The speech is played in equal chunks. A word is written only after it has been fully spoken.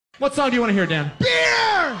What song do you want to hear, Dan?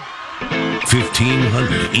 Beer!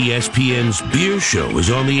 1500 ESPN's Beer Show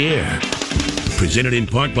is on the air. Presented in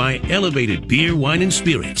part by Elevated Beer, Wine, and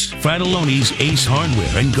Spirits, Fratelloni's Ace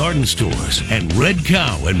Hardware and Garden Stores, and Red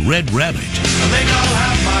Cow and Red Rabbit.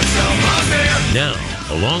 Now,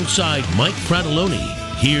 alongside Mike Fratelloni,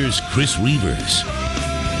 here's Chris Reavers.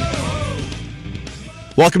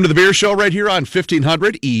 Welcome to the Beer Show right here on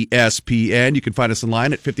 1500 ESPN. You can find us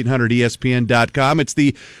online at 1500ESPN.com. It's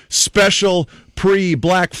the special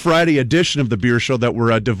pre-Black Friday edition of the Beer Show that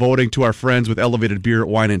we're devoting to our friends with Elevated Beer,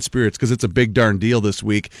 Wine, and Spirits, because it's a big darn deal this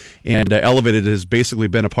week. And Elevated has basically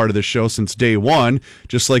been a part of this show since day one,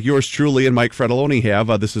 just like yours truly and Mike Fratelloni have.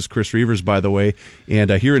 This is Chris Reavers, by the way. And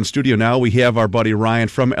here in studio now, we have our buddy Ryan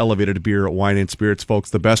from Elevated Beer, Wine, and Spirits, folks,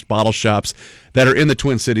 the best bottle shops that are in the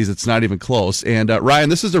Twin Cities. It's not even close. And Ryan,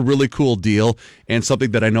 this is a really cool deal and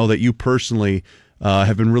something that I know that you personally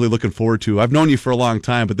have been really looking forward to. I've known you for a long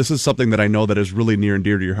time, but this is something that I know that is really near and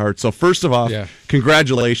dear to your heart. So first of all,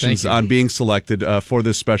 congratulations on being selected for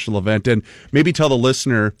this special event, and maybe tell the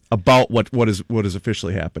listener about what is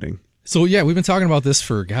officially happening. So, we've been talking about this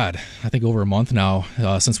for, I think over a month now,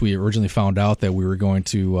 since we originally found out that we were going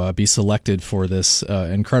to be selected for this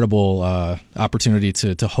incredible opportunity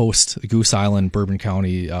to host the Goose Island Bourbon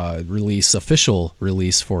County official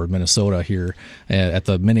release for Minnesota here at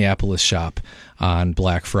the Minneapolis shop on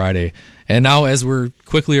Black Friday. And now, as we're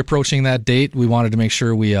quickly approaching that date, we wanted to make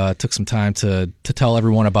sure we took some time to tell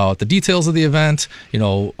everyone about the details of the event, a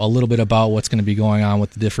little bit about what's going to be going on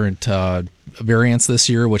with the different variants this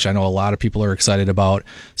year, which I know a lot of people are excited about.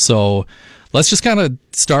 So let's just kind of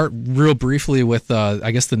start real briefly with, the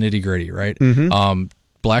nitty-gritty, right? Mm-hmm.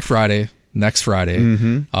 Black Friday, next Friday.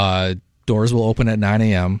 Mm-hmm. Doors will open at 9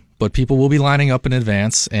 a.m., but people will be lining up in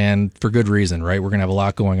advance, and for good reason, right? We're going to have a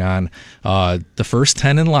lot going on. The first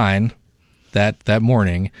 10 in line that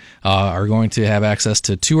morning are going to have access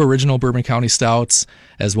to 2 original Bourbon County stouts,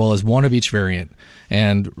 as well as 1 of each variant.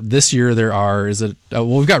 And this year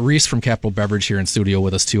we've got Reese from Capital Beverage here in studio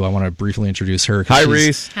with us too. I want to briefly introduce her. Hi,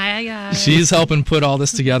 Reese. Hi, guys. She's helping put all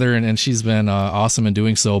this together, and she's been awesome in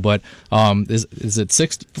doing so. But is it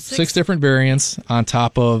six different variants on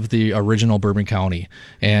top of the original Bourbon County?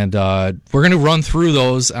 And we're going to run through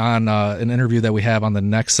those on an interview that we have on the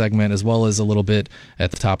next segment, as well as a little bit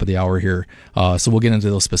at the top of the hour here. So we'll get into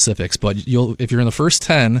those specifics. But if you're in the first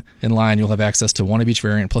 10 in line, you'll have access to 1 of each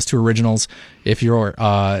variant plus 2 originals. If you're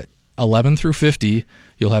 11 through 50,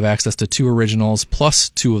 you'll have access to 2 originals plus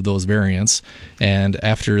 2 of those variants. And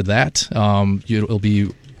after that, it'll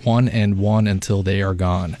be 1 and 1 until they are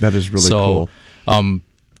gone. That is really cool.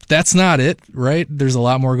 That's not it, right? There's a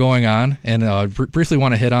lot more going on, and briefly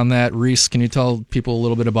want to hit on that. Reese, can you tell people a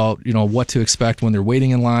little bit about what to expect when they're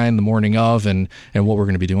waiting in line the morning of, and what we're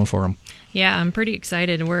going to be doing for them? Yeah, I'm pretty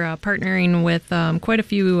excited. We're partnering with quite a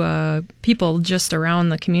few people just around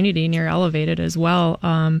the community near Elevated as well.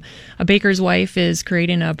 A baker's wife is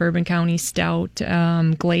creating a Bourbon County Stout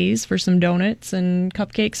glaze for some donuts and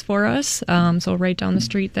cupcakes for us, so right down the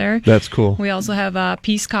street there. That's cool. We also have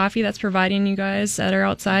Peace Coffee that's providing you guys that are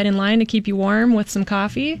outside in line to keep you warm with some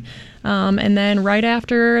coffee. And then right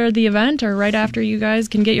after the event, or right after you guys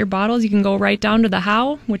can get your bottles, you can go right down to the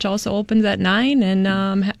How, which also opens at 9,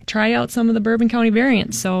 and try out some of the Bourbon County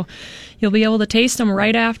variants. So you'll be able to taste them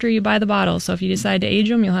right after you buy the bottle. So if you decide to age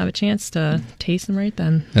them, you'll have a chance to taste them right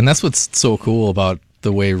then. And that's what's so cool about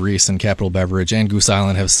the way Reese and Capital Beverage and Goose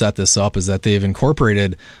Island have set this up, is that they've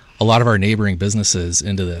incorporated a lot of our neighboring businesses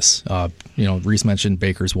into this. Reese mentioned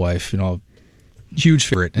Baker's Wife, huge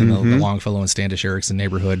favorite in the Longfellow and Standish Erickson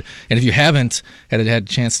neighborhood. And if you haven't had a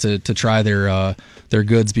chance to try their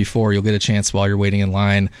goods before, you'll get a chance while you're waiting in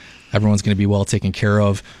line. Everyone's going to be well taken care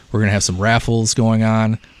of. We're going to have some raffles going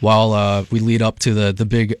on while we lead up to the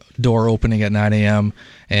big door opening at 9 a.m.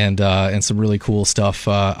 and some really cool stuff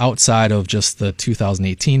outside of just the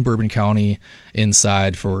 2018 Bourbon County,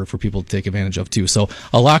 inside for people to take advantage of too. So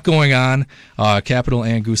a lot going on. Capital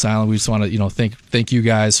and Goose Island, we just want to thank you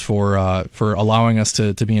guys for allowing us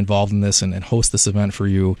to be involved in this and host this event for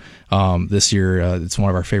you this year. It's one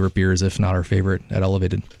of our favorite beers, if not our favorite, at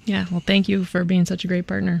Elevated. Yeah, well, thank you for being such a great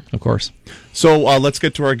partner. Of course. So let's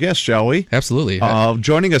get to our guest, shall we? Absolutely.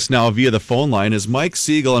 Joining us now via the phone line is Mike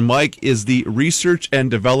Siegel, and Mike is the Research and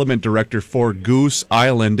Development Director for Goose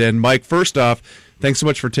Island. And Mike, first off, thanks so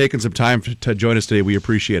much for taking some time to join us today. We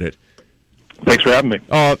appreciate it. Thanks for having me.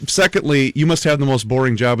 Secondly, you must have the most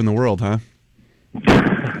boring job in the world, huh?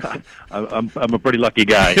 I'm a pretty lucky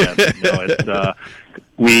guy.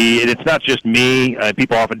 it's not just me.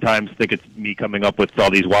 People oftentimes think it's me coming up with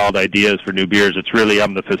all these wild ideas for new beers. It's really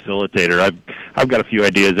I'm the facilitator. I've got a few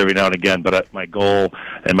ideas every now and again, but my goal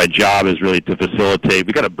and my job is really to facilitate.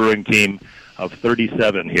 We got a brewing team of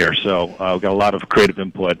 37 here, so we've got a lot of creative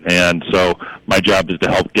input, and so my job is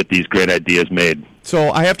to help get these great ideas made.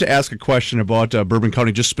 So I have to ask a question about Bourbon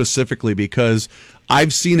County just specifically because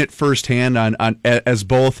I've seen it firsthand on as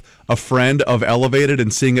both a friend of Elevated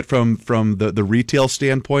and seeing it from the retail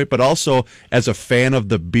standpoint, but also as a fan of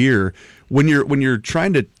the beer. When you're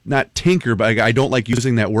trying to not tinker, but I don't like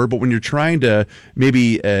using that word, but when you're trying to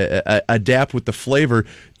maybe adapt with the flavor,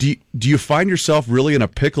 do you find yourself really in a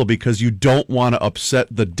pickle because you don't want to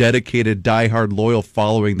upset the dedicated, diehard, loyal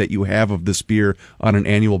following that you have of this beer on an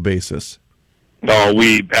annual basis? Oh,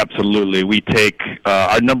 we take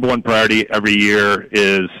our number one priority every year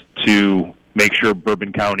is to make sure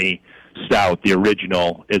Bourbon County Stout, the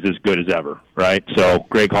original, is as good as ever, right? So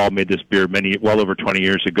Greg Hall made this beer well over 20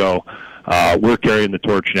 years ago. We're carrying the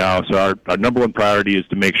torch now, so our number one priority is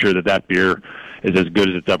to make sure that beer is as good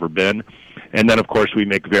as it's ever been. And then, of course, we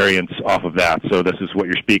make variants off of that. So this is what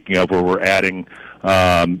you're speaking of, where we're adding,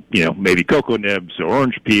 maybe cocoa nibs or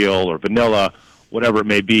orange peel or vanilla, whatever it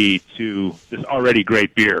may be, to this already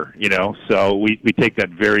great beer, So we take that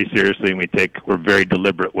very seriously, and we're very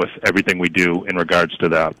deliberate with everything we do in regards to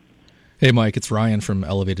that. Hey, Mike, it's Ryan from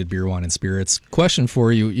Elevated Beer, Wine, and Spirits. Question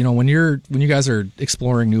for you. When you guys are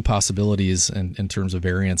exploring new possibilities in terms of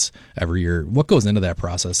variants every year, what goes into that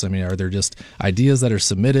process? I mean, are there just ideas that are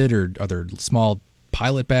submitted, or are there small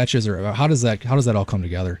pilot batches, or how does that all come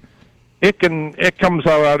together? It comes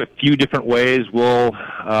out a few different ways. We'll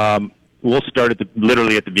start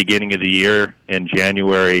literally at the beginning of the year in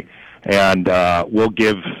January, and we'll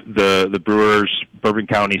give the brewers Bourbon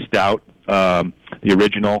County Stout, the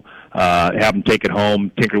original, have them take it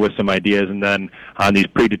home, tinker with some ideas, and then on these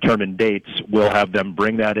predetermined dates, we'll have them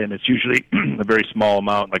bring that in. It's usually a very small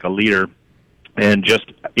amount, like a liter, and just,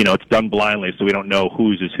 it's done blindly, so we don't know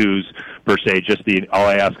whose is whose per se. All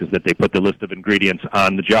I ask is that they put the list of ingredients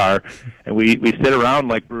on the jar, and we sit around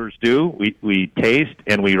like brewers do. We taste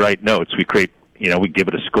and we write notes. We create, we give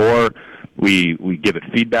it a score. We give it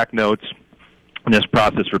feedback notes. And this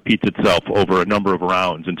process repeats itself over a number of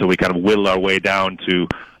rounds until we kind of whittle our way down to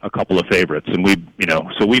a couple of favorites. And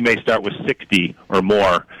so we may start with 60 or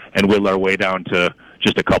more and whittle our way down to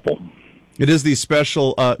just a couple. It is the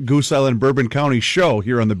special Goose Island Bourbon County show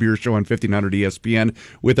here on the Beer Show on 1500 ESPN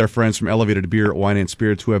with our friends from Elevated Beer, Wine, and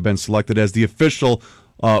Spirits, who have been selected as the official,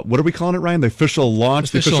 what are we calling it, Ryan? The official launch,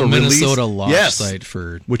 the official Minnesota release? launch Yes. site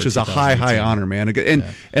which is a high honor, man.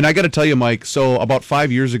 And I got to tell you, Mike, so about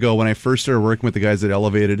 5 years ago when I first started working with the guys at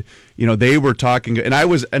Elevated, they were talking,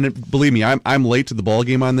 and believe me, I'm late to the ball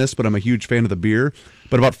game on this, but I'm a huge fan of the beer.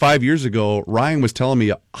 But about 5 years ago, Ryan was telling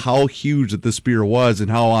me how huge that this beer was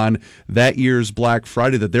and how on that year's Black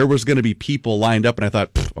Friday that there was going to be people lined up. And I thought,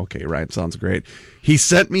 okay, Ryan, sounds great. He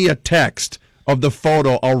sent me a text of the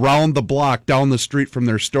photo around the block down the street from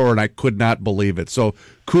their store, and I could not believe it. So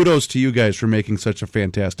kudos to you guys for making such a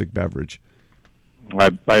fantastic beverage.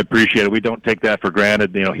 I appreciate it. We don't take that for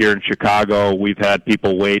granted. Here in Chicago, we've had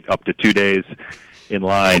people wait up to 2 days in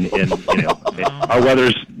line, and our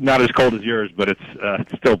weather's not as cold as yours, but it's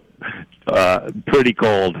still pretty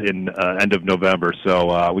cold in end of November.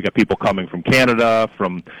 So we got people coming from Canada,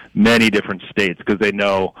 from many different states, because they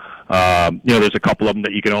know there's a couple of them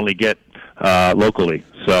that you can only get locally.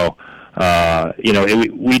 So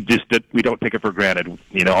we don't take it for granted.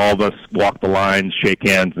 All of us walk the lines, shake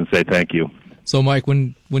hands, and say thank you. So, Mike,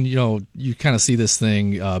 when you kind of see this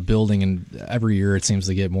thing building, and every year it seems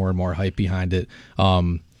to get more and more hype behind it,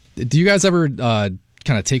 do you guys ever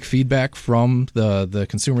kind of take feedback from the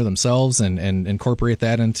consumer themselves and incorporate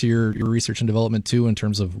that into your research and development too, in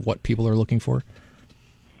terms of what people are looking for?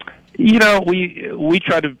 We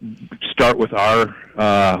try to start with our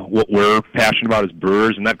what we're passionate about as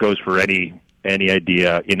brewers, and that goes for any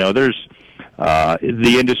idea. There's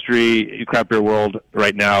the industry, craft beer world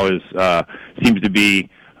right now seems to be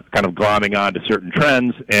kind of glomming on to certain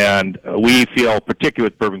trends, and we feel,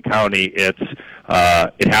 particularly with Bourbon County, it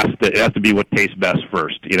has to be what tastes best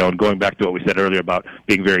first. And going back to what we said earlier about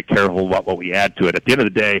being very careful about what we add to it. At the end of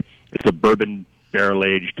the day, it's a bourbon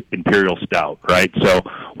barrel-aged imperial stout, right? So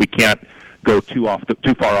we can't go too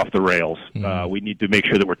far off the rails. We need to make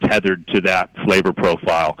sure that we're tethered to that flavor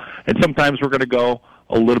profile, and sometimes we're going to go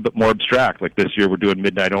a little bit more abstract. Like this year, we're doing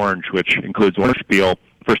Midnight Orange, which includes orange peel.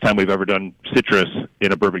 First time we've ever done citrus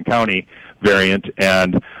in a Bourbon County variant,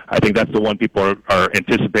 and I think that's the one people are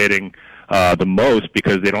anticipating the most,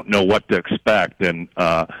 because they don't know what to expect, and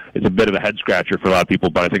it's a bit of a head scratcher for a lot of people,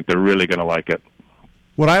 but I think they're really going to like it.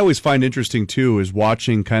 What I always find interesting too is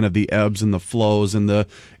watching kind of the ebbs and the flows and the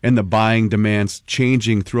buying demands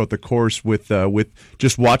changing throughout the course with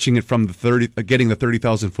just watching it from getting the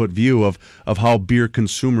 30,000-foot view of how beer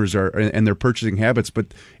consumers are and their purchasing habits.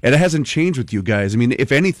 But it hasn't changed with you guys. I mean,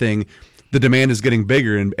 if anything, the demand is getting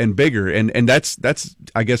bigger and bigger, and that's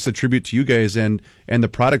I guess a tribute to you guys and the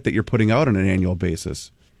product that you're putting out on an annual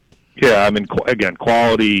basis. Yeah, I mean, again,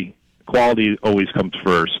 quality always comes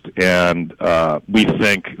first, and we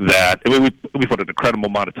think that we put an incredible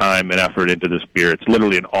amount of time and effort into this beer. It's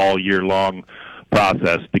literally an all year long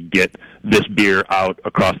process to get this beer out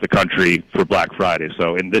across the country for Black Friday.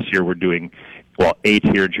 So, in this year we're doing 8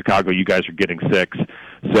 here in Chicago. You guys are getting 6.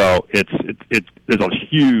 So there's a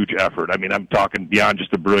huge effort. I mean, I'm talking beyond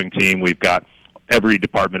just the brewing team. We've got every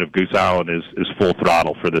department of Goose Island is full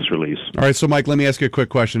throttle for this release. All right, so Mike, let me ask you a quick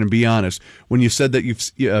question and be honest. When you said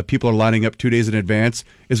that people are lining up 2 days in advance,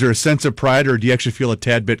 is there a sense of pride, or do you actually feel a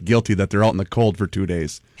tad bit guilty that they're out in the cold for 2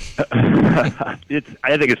 days? I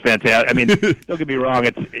think it's fantastic. I mean, don't get me wrong.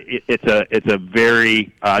 It's a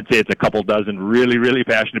very I'd say it's a couple dozen really, really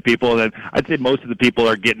passionate people. And I'd say most of the people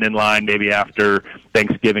are getting in line maybe after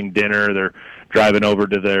Thanksgiving dinner. They're driving over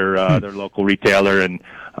to their local retailer and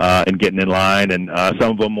getting in line, and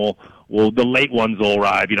some of them will the late ones will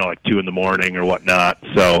arrive, like 2 a.m. or whatnot.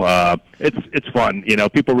 So it's fun.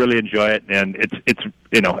 People really enjoy it, and it's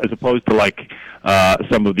as opposed to like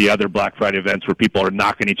some of the other Black Friday events where people are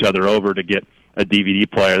knocking each other over to get a DVD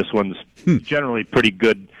player. This one's generally pretty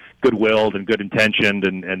good-willed and good intentioned,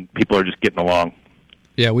 and people are just getting along.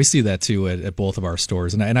 Yeah, we see that too at both of our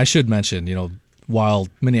stores, and I should mention, while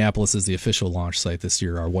Minneapolis is the official launch site this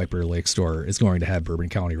year, our White Bear Lake store is going to have Bourbon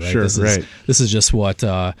County, right? Sure, this is just what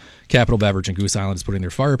Capital Beverage and Goose Island is putting their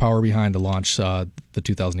firepower behind to launch the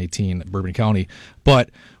 2018 Bourbon County. But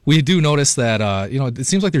we do notice that, it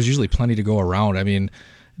seems like there's usually plenty to go around. I mean,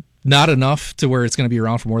 not enough to where it's going to be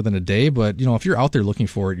around for more than a day, but, if you're out there looking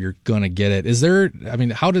for it, you're going to get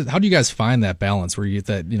it. How do you guys find that balance where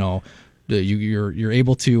you're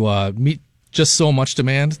able to meet just so much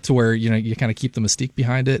demand to where you kind of keep the mystique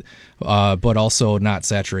behind it, but also not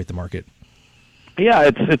saturate the market?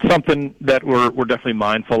 Yeah, it's something that we're definitely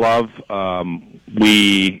mindful of.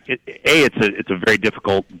 It's a very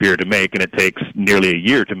difficult beer to make, and it takes nearly a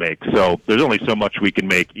year to make. So there's only so much we can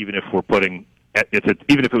make, even if we're putting.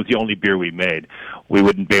 Even if it was the only beer we made, we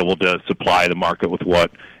wouldn't be able to supply the market with what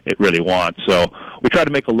it really wants. So we try to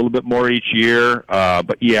make a little bit more each year.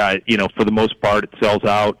 But yeah, for the most part, it sells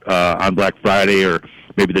out on Black Friday or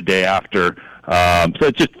maybe the day after. So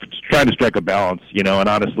it's just trying to strike a balance, and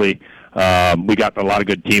honestly, we got a lot of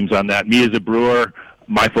good teams on that. Me as a brewer,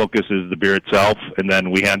 my focus is the beer itself, and then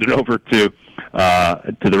we hand it over to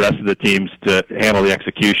the rest of the teams to handle the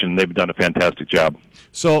execution. They've done a fantastic job.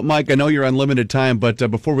 So, Mike, I know you're on limited time, but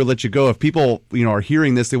before we let you go, if people are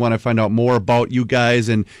hearing this, they want to find out more about you guys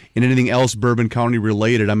and anything else Bourbon County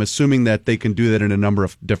related, I'm assuming that they can do that in a number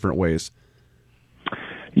of different ways.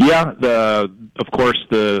 Yeah, of course,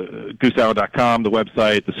 the gooseisland.com, the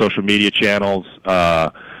website, the social media channels.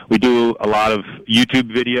 We do a lot of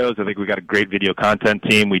YouTube videos. I think we got a great video content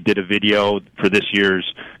team. We did a video for this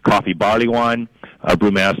year's coffee barley wine. Our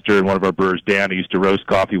brewmaster and one of our brewers, Dan, who used to roast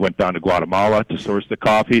coffee, went down to Guatemala to source the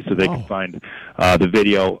coffee, so they can find the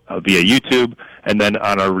video via YouTube, and then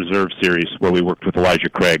on our Reserve series where we worked with Elijah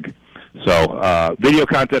Craig. So video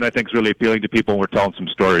content, I think, is really appealing to people, and we're telling some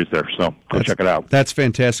stories there, so go check it out. That's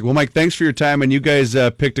fantastic. Well, Mike, thanks for your time, and you guys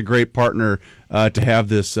picked a great partner to have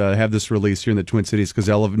this release here in the Twin Cities, because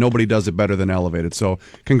nobody does it better than Elevated. So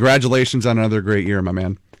congratulations on another great year, my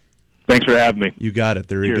man. Thanks for having me. You got it.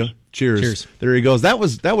 There Cheers. you go. Cheers. There he goes. That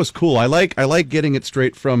was cool. I like getting it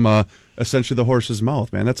straight from essentially the horse's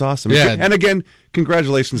mouth, man. That's awesome. Yeah. And again,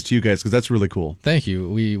 congratulations to you guys, because that's really cool. Thank you.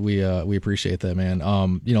 We appreciate that, man.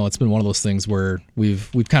 It's been one of those things where we've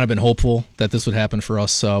kind of been hopeful that this would happen for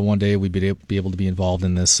us one day. We'd be able to be involved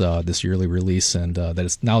in this yearly release, and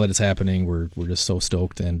now that it's happening, we're just so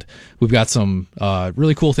stoked. And we've got some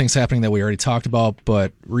really cool things happening that we already talked about.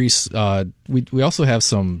 But Reese, we also have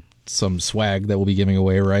some swag that we'll be giving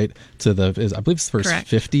away, right? I believe it's the first Correct.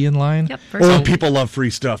 50 in line. Yep. First People love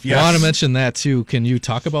free stuff. Yes. I want to mention that too. Can you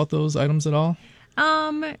talk about those items at all?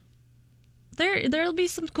 There'll be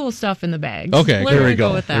some cool stuff in the bags. Okay, We're there gonna we go.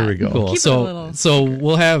 go with that. There we go. Cool. Keep it a little. So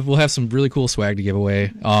we'll have some really cool swag to give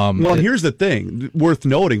away. Well, here's the thing, worth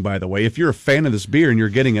noting, by the way, if you're a fan of this beer and you're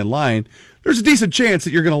getting in line, there's a decent chance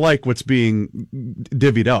that you're going to like what's being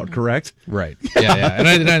divvied out, correct? Right. Yeah.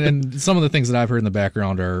 And some of the things that I've heard in the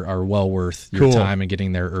background are well worth your time and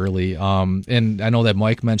getting there early. And I know that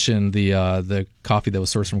Mike mentioned the coffee that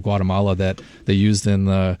was sourced from Guatemala that they used in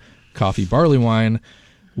the coffee barley wine.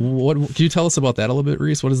 What can you tell us about that a little bit,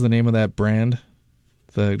 Reese? What is the name of that brand?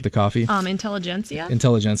 The coffee? Intelligentsia.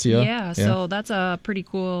 Intelligentsia. Yeah, so that's a pretty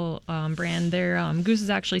cool brand there. Goose is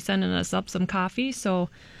actually sending us up some coffee, so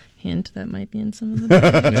hint that might be in some of the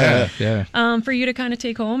beers. yeah. For you to kind of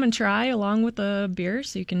take home and try along with the beer,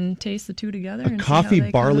 so you can taste the two together. And Coffee see how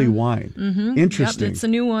they barley kinda... wine. Mm-hmm. Interesting. Yep, it's a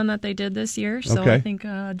new one that they did this year, so Okay. I think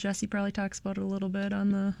Jesse probably talks about it a little bit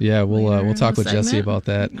on the. Yeah, we'll talk with segment. Jesse about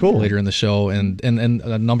that later in the show, and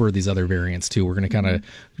a number of these other variants too. We're going to kind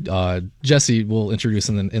of Jesse will introduce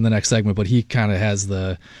in the next segment, but he kind of has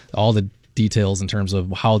all the details in terms of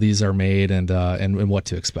how these are made and what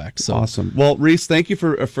to expect. So awesome. Well, Reese, thank you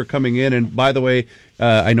for coming in. And by the way,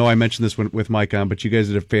 I know I mentioned this with Mike on, but you guys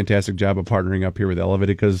did a fantastic job of partnering up here with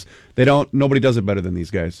Elevated because nobody does it better than these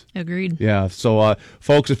guys. Agreed. Yeah. So,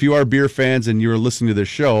 folks, if you are beer fans and you're listening to this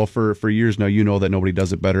show for years now, you know that nobody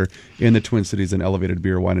does it better in the Twin Cities than Elevated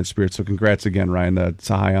Beer, Wine, and Spirits. So congrats again, Ryan. It's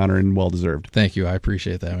a high honor and well-deserved. Thank you. I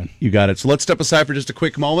appreciate that, man. You got it. So let's step aside for just a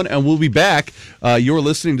quick moment, and we'll be back. You're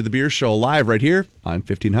listening to The Beer Show live right here on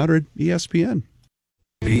 1500 ESPN.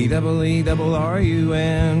 BEERUN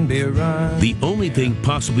Beer Run. The only thing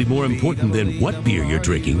possibly more important than what beer you're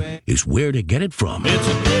drinking is where to get it from. It's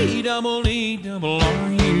a BEERUN.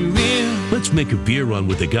 Let's make a beer run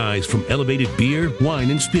with the guys from Elevated Beer,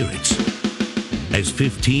 Wine, and Spirits. As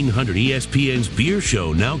 1500 ESPN's Beer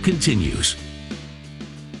Show now continues.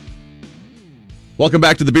 Welcome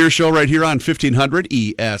back to the Beer Show right here on 1500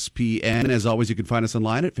 ESPN. As always, you can find us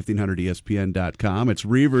online at 1500ESPN.com. It's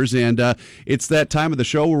Reavers, and it's that time of the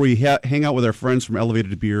show where we hang out with our friends from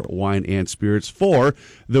Elevated Beer, Wine, and Spirits for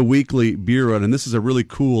the weekly beer run. And this is a really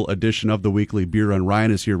cool edition of the weekly beer run.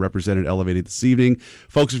 Ryan is here representing Elevated this evening.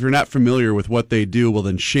 Folks, if you're not familiar with what they do, well,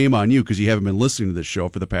 then shame on you because you haven't been listening to this show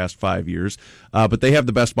for the past 5 years. But they have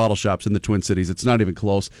the best bottle shops in the Twin Cities. It's not even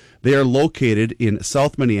close. They are located in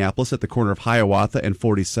South Minneapolis at the corner of Hiawatha and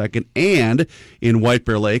 42nd, and in White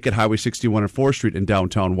Bear Lake at Highway 61 and 4th Street in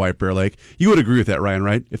downtown White Bear Lake. You would agree with that, Ryan,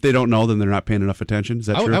 right? If they don't know, then they're not paying enough attention. Is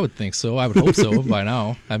that true? I would think so. I would hope so by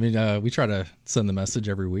now. I mean, we try to send the message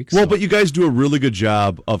every week. Well, but you guys do a really good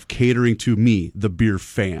job of catering to me, the beer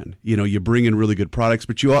fan. You know, you bring in really good products,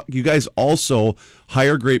 but you guys also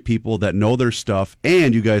hire great people that know their stuff,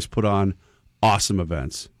 and you guys put on awesome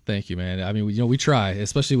events. Thank you, man. I mean, we try,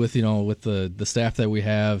 especially with the staff that we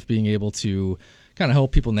have, being able to kind of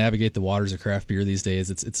help people navigate the waters of craft beer these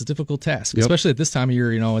days. It's a difficult task, especially at this time of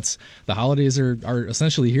year. It's the holidays are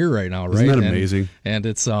essentially here right now, right? Isn't that amazing? And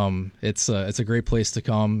it's a great place to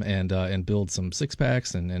come and build some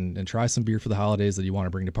 6-packs and try some beer for the holidays that you want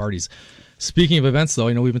to bring to parties. Speaking of events,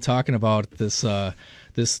 though, we've been talking about this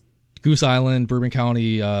Goose Island, Bourbon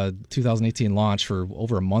County 2018 launch for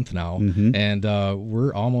over a month now, and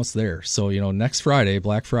we're almost there. So, next Friday,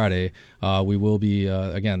 Black Friday, we will be,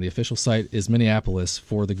 again, the official site is Minneapolis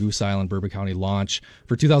for the Goose Island Bourbon County launch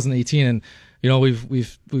for 2018. And,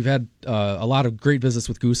 we've had a lot of great visits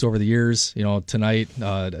with Goose over the years. Tonight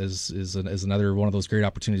is another one of those great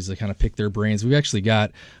opportunities to kind of pick their brains. We've actually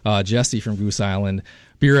got Jesse from Goose Island,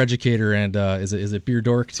 beer educator, and is it Beer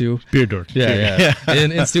Dork too? Beer Dork. Yeah.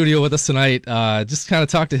 In studio with us tonight. Just kind of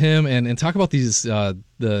talk to him and talk about these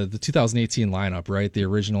the 2018 lineup, right? The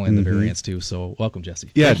original and the variants too. So welcome,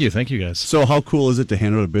 Jesse. Yeah, Thank you guys. So how cool is it to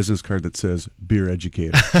hand out a business card that says beer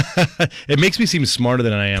educator? It makes me seem smarter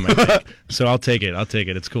than I am, I think. So I'll take it.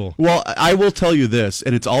 It's cool. Well, I will tell you this,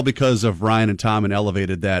 and it's all because of Ryan and Tom and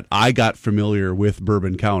Elevated that I got familiar with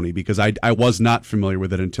Bourbon County because I was not familiar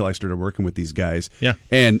with it until I started working with these guys. Yeah.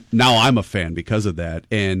 And now I'm a fan because of that.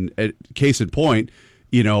 And case in point,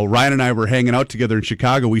 Ryan and I were hanging out together in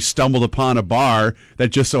Chicago. We stumbled upon a bar that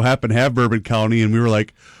just so happened to have Bourbon County, and we were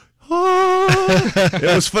like, oh,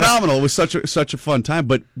 it was phenomenal. It was such a fun time,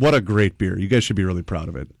 but what a great beer. You guys should be really proud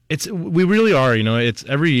of it. We really are. It's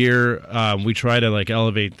every year we try to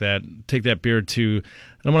elevate that, take that beer to,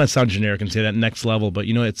 I don't want to sound generic and say that next level, but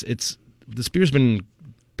this beer's been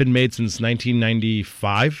made since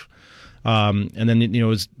 1995. And then, it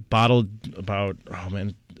was bottled about,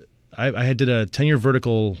 I did a 10-year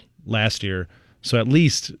vertical last year, so at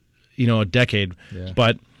least, a decade. Yeah.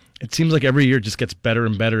 But it seems like every year it just gets better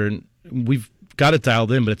and better, and we've got it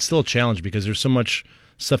dialed in, but it's still a challenge because there's so much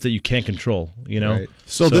stuff that you can't control, Right.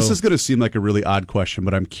 So this is going to seem like a really odd question,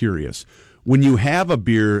 but I'm curious. When you have a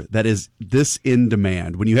beer that is this in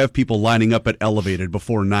demand, when you have people lining up at Elevated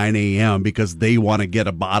before 9 a.m. because they want to get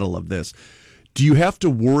a bottle of this, do you have to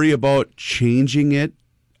worry about changing it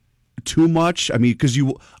too much? I mean, because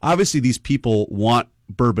obviously these people want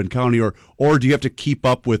Bourbon County, or do you have to keep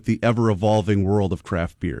up with the ever-evolving world of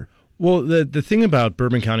craft beer? Well, the thing about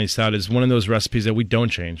Bourbon County Stout is one of those recipes that we don't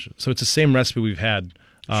change. So it's the same recipe we've had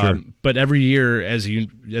Sure. But every year, as you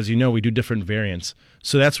know, we do different variants.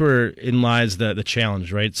 So that's where in lies the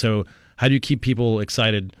challenge, right? So how do you keep people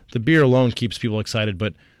excited? The beer alone keeps people excited,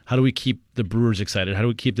 but how do we keep the brewers excited? How do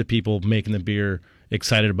we keep the people making the beer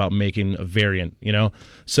excited about making a variant, you know?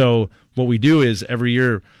 So what we do is every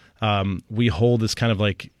year we hold this kind of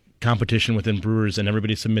like competition within brewers, and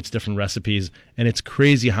everybody submits different recipes, and it's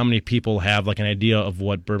crazy how many people have like an idea of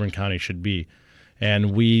what Bourbon County should be.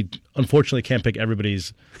 And we unfortunately can't pick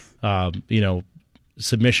everybody's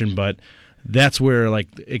submission, but that's where like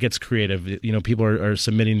it gets creative. You know, people are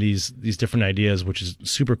submitting these different ideas, which is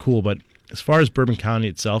super cool. But as far as Bourbon County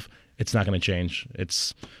itself, it's not going to change.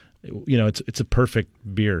 It's a perfect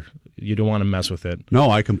beer. You don't want to mess with it.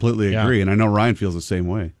 No, I completely agree, and I know Ryan feels the same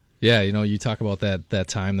way. Yeah, you talk about that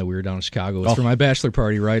time that we were down in Chicago. It was for my bachelor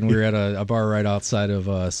party, right? And we were at a bar right outside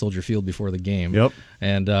of Soldier Field before the game. Yep.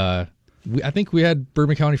 And I think we had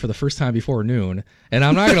Bourbon County for the first time before noon. And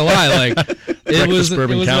I'm not gonna lie, like it was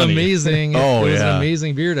an amazing. Oh, it was an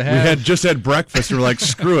amazing beer to have. We had just had breakfast. We're like,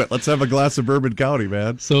 screw it, let's have a glass of Bourbon County,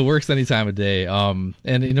 man. So it works any time of day. And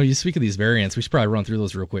you speak of these variants. We should probably run through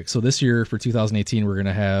those real quick. So this year for 2018, we're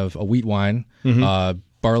gonna have a wheat wine,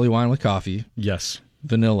 barley wine with coffee, yes,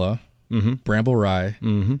 vanilla. Bramble Rye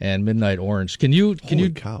and Midnight Orange. Can you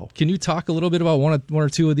talk a little bit about one or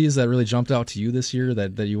two of these that really jumped out to you this year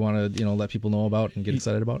that you want to let people know about and get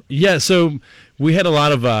excited about? Yeah, so we had a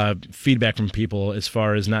lot of feedback from people as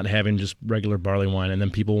far as not having just regular barley wine, and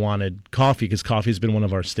then people wanted coffee because coffee has been one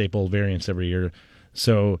of our staple variants every year.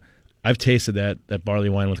 So I've tasted that barley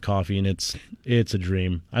wine with coffee, and it's a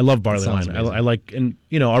dream. I love barley wine. I like, and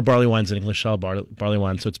our barley wine's an English style barley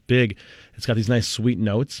wine, so it's big. It's got these nice sweet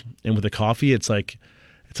notes, and with the coffee, it's like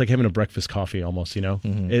having a breakfast coffee almost.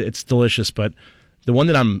 It's delicious. But the one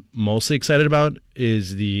that I'm mostly excited about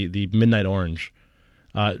is the Midnight Orange.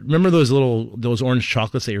 Remember those orange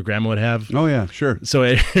chocolates that your grandma would have? Oh yeah, sure. So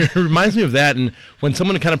it reminds me of that. And when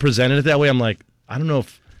someone kind of presented it that way, I'm like, I don't know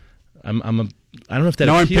if I don't know if that.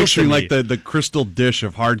 Now I'm appeals picturing to me. like the crystal dish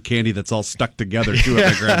of hard candy that's all stuck together too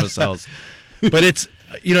at my grandma's house. But it's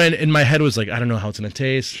in my head was like, I don't know how it's going to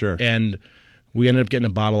taste. Sure. And we ended up getting a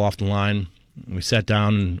bottle off the line. We sat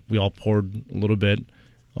down and we all poured a little bit,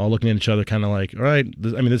 all looking at each other, kind of like, all right,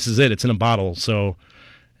 this is it. It's in a bottle. So,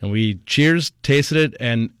 and we cheers, tasted it,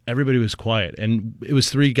 and everybody was quiet. And it was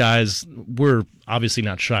three guys. We're obviously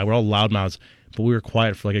not shy. We're all loudmouths, but we were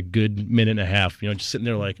quiet for like a good minute and a half. Just sitting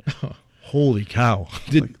there like, holy cow!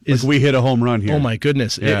 Like we hit a home run here. Oh my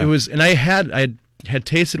goodness! Yeah. It was, and I had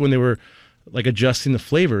tasted when they were like adjusting the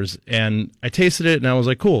flavors, and I tasted it, and I was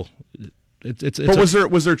like, cool. But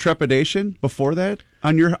was there trepidation before that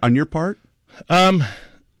on your part? A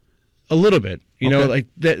little bit. Okay. Like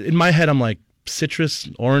that in my head, I'm like citrus,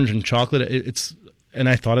 orange, and chocolate. And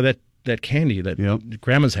I thought of that candy that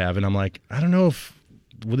grandmas have, and I'm like, I don't know if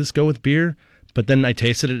will this go with beer. But then I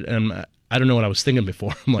tasted it, and I don't know what I was thinking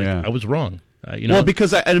before. I'm like, I was wrong. Well,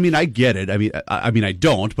 because I get it. I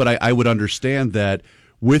don't, but I would understand that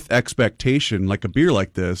with expectation, like a beer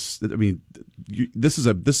like this. This is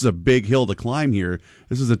a big hill to climb here.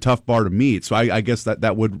 This is a tough bar to meet. So I guess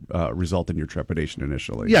that would result in your trepidation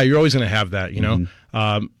initially. Yeah, you're always going to have that,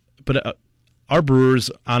 But our brewers,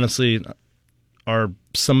 honestly, are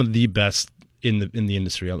some of the best in the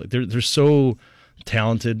industry. They're so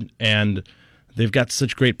talented, and they've got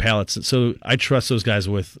such great palates. So I trust those guys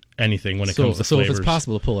with anything when it comes to flavors. So if it's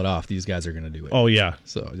possible to pull it off, these guys are going to do it. Oh, yeah.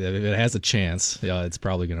 So if it has a chance, it's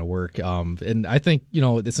probably going to work. And I think,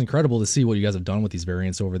 it's incredible to see what you guys have done with these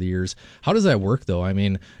variants over the years. How does that work, though? I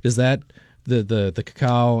mean, does that, the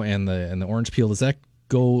cacao and the orange peel, does that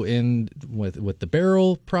go in with the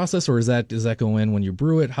barrel process, or does that go in when you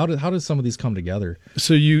brew it? How does some of these come together?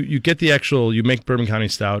 So you get the actual, you make Bourbon County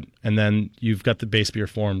Stout, and then you've got the base beer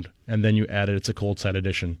formed, and then you add it. It's a cold side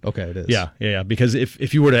addition. Okay, it is. Yeah. Because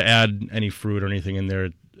if you were to add any fruit or anything in there,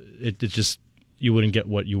 it just, you wouldn't get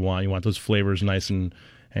what you want. You want those flavors nice and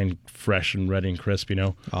fresh and ready and crisp.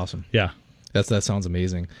 Awesome. Yeah. That sounds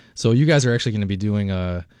amazing. So you guys are actually going to be doing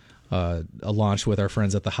a launch with our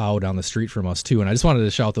friends at the How down the street from us too, and I just wanted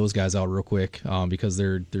to shout those guys out real quick because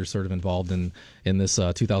they're sort of involved in this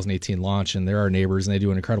 2018 launch, and they're our neighbors, and they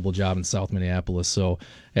do an incredible job in South Minneapolis. So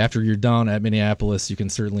after you're done at Minneapolis, you can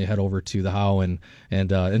certainly head over to the How and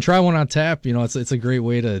try one on tap. It's a great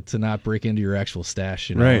way to not break into your actual stash,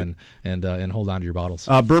 right. and hold on to your bottles.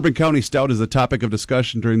 Bourbon County Stout is the topic of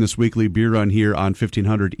discussion during this weekly beer run here on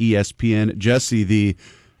 1500 ESPN. Jesse, the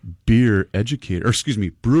brewery educator,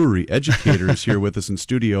 is here with us in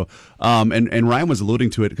studio. And Ryan was alluding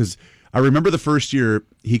to it because I remember the first year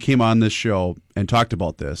he came on this show and talked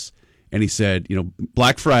about this, and he said,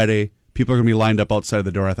 Black Friday, people are going to be lined up outside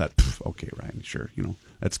the door. I thought, okay, Ryan, sure,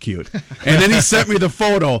 that's cute. And then he sent me the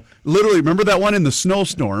photo. Literally, remember that one in the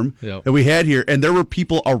snowstorm that we had here? And there were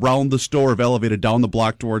people around the store of Elevated down the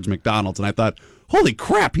block towards McDonald's. And I thought, holy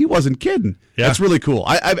crap, he wasn't kidding. Yeah. That's really cool.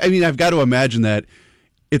 I mean, I've got to imagine that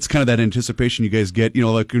it's kind of that anticipation you guys get,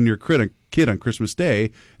 like when you're a kid on Christmas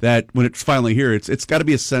Day, that when it's finally here, it's got to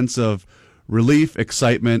be a sense of relief,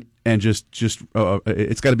 excitement, and just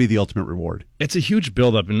it's got to be the ultimate reward. It's a huge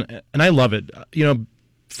buildup, and I love it.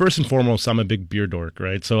 First and foremost, I'm a big beer dork,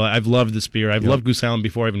 right? So I've loved this beer. I've loved Goose Island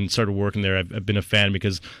before I even started working there. I've been a fan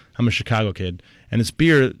because I'm a Chicago kid. And this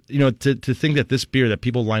beer, to think that this beer that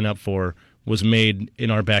people line up for was made in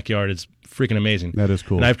our backyard is freaking amazing. That is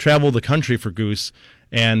cool. And I've traveled the country for Goose,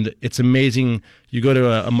 and it's amazing. You go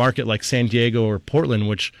to a market like San Diego or Portland,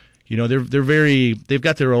 which they've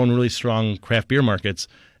got their own really strong craft beer markets,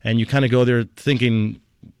 and you kind of go there thinking,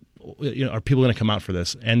 are people going to come out for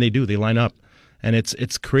this? And they do. They line up. And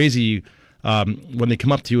it's crazy when they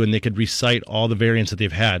come up to you and they could recite all the variants that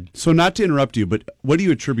they've had. So not to interrupt you, but what do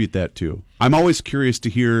you attribute that to? I'm always curious to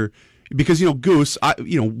hear, because Goose,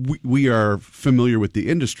 we are familiar with the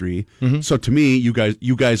industry. Mm-hmm. So to me, you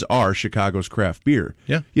guys are Chicago's craft beer.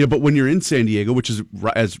 Yeah. But when you're in San Diego, which is,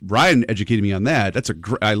 as Ryan educated me on that,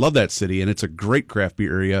 I love that city and it's a great craft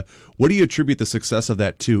beer area. What do you attribute the success of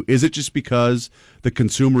that to? Is it just because the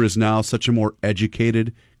consumer is now such a more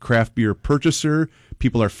educated craft beer purchaser?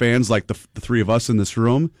 People are fans like the three of us in this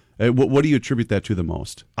room. What do you attribute that to the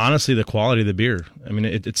most? Honestly, the quality of the beer. I mean,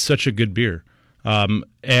 it's such a good beer. And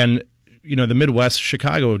the Midwest,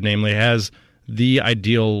 Chicago namely, has the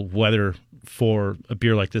ideal weather for a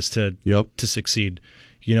beer like this to succeed.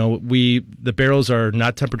 The barrels are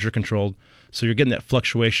not temperature controlled, so you're getting that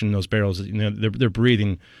fluctuation in those barrels. They're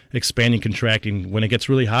breathing, expanding, contracting. When it gets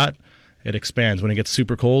really hot, it expands. When it gets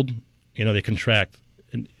super cold, they contract.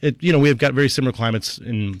 And we have got very similar climates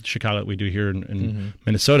in Chicago that we do here in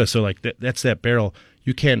Minnesota. So like that's that barrel.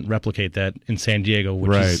 You can't replicate that in San Diego,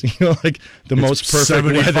 which is like the most perfect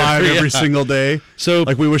 75 weather every single day. So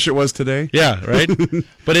like we wish it was today. Yeah, right.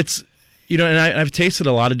 But it's and I've tasted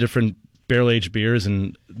a lot of different barrel-aged beers,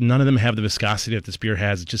 and none of them have the viscosity that this beer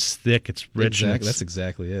has. It's just thick, it's rich. Exactly. That's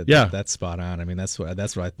exactly it. Yeah, that's spot on. I mean, that's what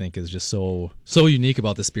I think is just so unique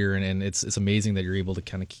about this beer, and it's amazing that you're able to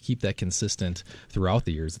kind of keep that consistent throughout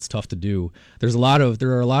the years. It's tough to do. There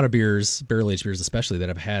are a lot of beers, barrel-aged beers especially, that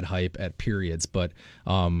have had hype at periods, but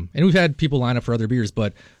and we've had people line up for other beers,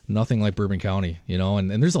 but nothing like Bourbon County,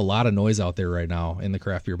 and there's a lot of noise out there right now in the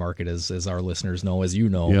craft beer market, as our listeners know, as you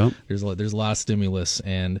know. Yep. There's a lot of stimulus,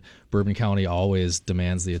 and Bourbon County always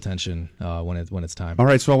demands the attention when it's time. All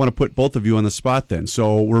right, so I want to put both of you on the spot then.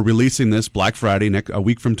 So we're releasing this Black Friday, a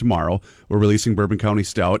week from tomorrow. We're releasing Bourbon County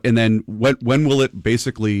Stout, and then when will it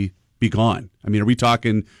basically be gone? I mean, are we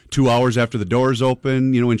talking 2 hours after the doors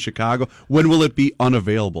open, in Chicago? When will it be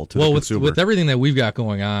unavailable to the consumer? With everything that we've got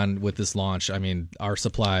going on with this launch, I mean, our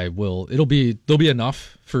supply there'll be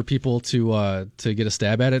enough for people to get a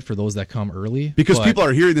stab at it for those that come early. Because people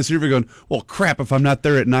are hearing this interview going, well, crap, if I'm not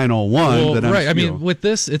there at 9:01, then right. I mean, with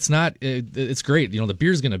this, it's not. It's great. The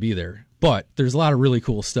beer's going to be there. But there's a lot of really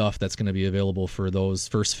cool stuff that's going to be available for those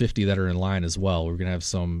first 50 that are in line as well. We're going to have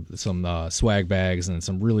some swag bags and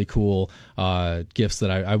some really cool gifts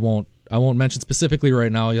that I won't mention specifically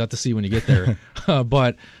right now. You'll have to see when you get there.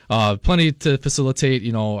 But plenty to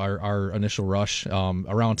facilitate, our initial rush.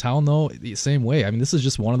 Around town, though, the same way. I mean, this is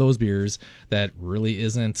just one of those beers that really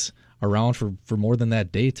isn't around for more than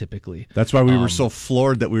that day typically. That's why we were so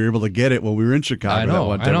floored that we were able to get it when we were in Chicago. I know. That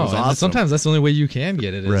one time. It was awesome. Sometimes that's the only way you can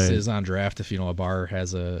get it right. is on draft if a bar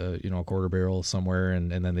has a quarter barrel somewhere and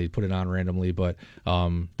then they put it on randomly. But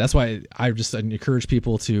that's why I just encourage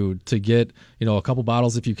people to get a couple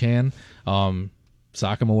bottles if you can,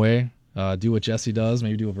 sock them away. Do what Jesse does.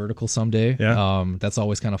 Maybe do a vertical someday. Yeah. That's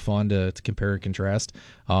always kind of fun to compare and contrast.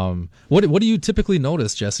 What do you typically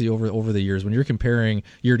notice, Jesse, over the years when you're comparing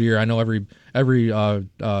year to year? I know every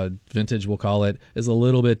vintage, we'll call it, is a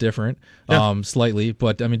little bit different, slightly.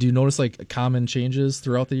 But I mean, do you notice like common changes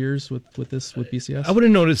throughout the years with BCS? I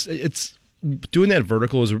wouldn't notice. It's doing that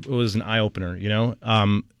vertical was an eye opener.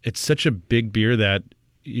 It's such a big beer that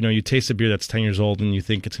you taste a beer that's 10 years old and you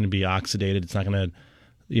think it's going to be oxidated. It's not going to.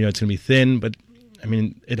 It's going to be thin, but, I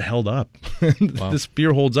mean, it held up. Wow. This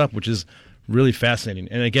beer holds up, which is really fascinating.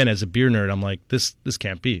 And, again, as a beer nerd, I'm like, this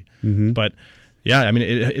can't be. Mm-hmm. But, yeah, I mean,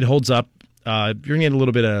 it holds up. You're going to get a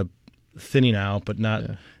little bit of thinning out, but not.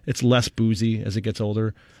 Yeah. It's less boozy as it gets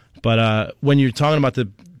older. But when you're talking about the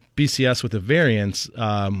BCS with the variants,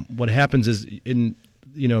 what happens is in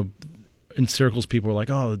circles, people are like,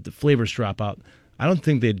 oh, the flavors drop out. I don't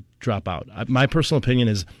think they drop out. My personal opinion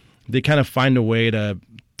is they kind of find a way to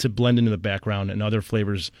blend into the background, and other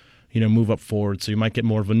flavors, move up forward. So you might get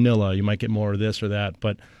more vanilla, you might get more of this or that.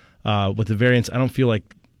 But with the variants, I don't feel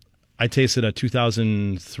like I tasted a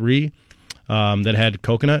 2003 that had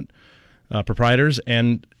coconut proprietors,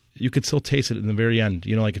 and you could still taste it in the very end.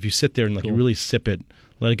 Like if you sit there and like you really sip it,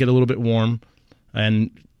 let it get a little bit warm,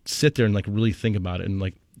 and sit there and like really think about it, and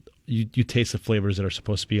like you taste the flavors that are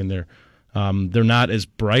supposed to be in there. They're not as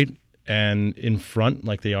bright and in front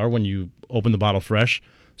like they are when you open the bottle fresh.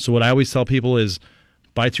 So what I always tell people is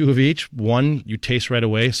buy 2 of each. One, you taste right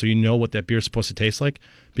away, so you know what that beer is supposed to taste like,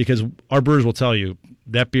 because our brewers will tell you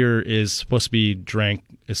that beer is supposed to be drank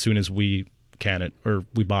as soon as we can it or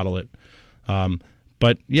we bottle it.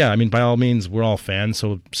 But yeah, I mean, by all means, we're all fans,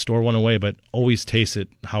 so store one away, but always taste it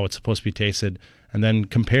how it's supposed to be tasted, and then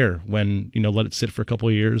compare when, let it sit for a couple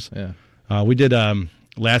of years. Yeah. We did,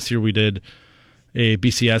 last year we did a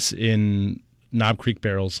BCS in Knob Creek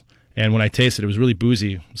barrels, and when I tasted it, it was really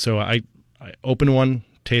boozy. So I opened one,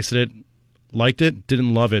 tasted it, liked it,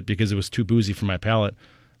 didn't love it because it was too boozy for my palate.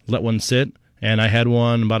 Let one sit, and I had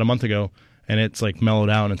one about a month ago, and it's like mellowed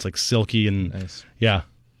out, and it's like silky, and Nice. yeah.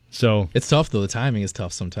 So It's tough, though. The timing is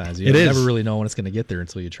tough sometimes. You It is. never really know when it's going to get there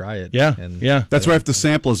until you try it. yeah, And yeah. That's why I have to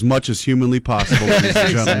sample as much as humanly possible, ladies and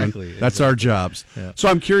gentlemen. Exactly, That's our jobs. Yeah. So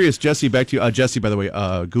I'm curious, Jesse, back to you. Jesse, by the way,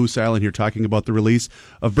 Goose Island here talking about the release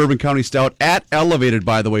of Bourbon County Stout at Elevated,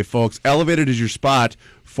 by the way, folks. Elevated is your spot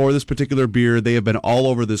for this particular beer. They have been all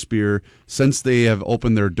over this beer since they have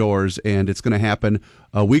opened their doors, and it's going to happen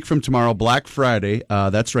a week from tomorrow, Black Friday.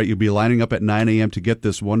 That's right. You'll be lining up at 9 a.m. to get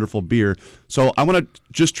this wonderful beer. So I want to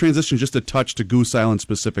just transition just a touch to Goose Island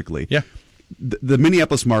specifically. Yeah. The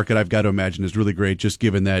Minneapolis market, I've got to imagine, is really great, just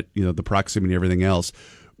given that, the proximity and everything else.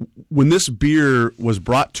 When this beer was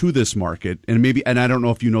brought to this market, and I don't know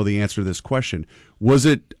if you know the answer to this question, was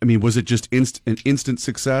it just an instant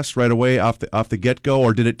success right away off the get-go,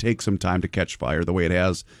 or did it take some time to catch fire the way it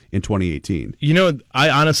has in 2018? I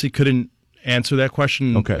honestly couldn't answer that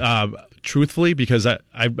question truthfully, because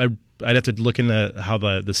I'd have to look into how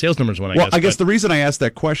the sales numbers went. I guess the reason I asked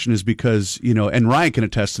that question is because, and Ryan can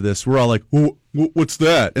attest to this, we're all like, what's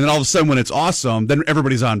that? And then all of a sudden when it's awesome, then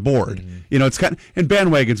everybody's on board. Mm-hmm. It's kind of, and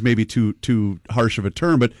bandwagon's maybe too harsh of a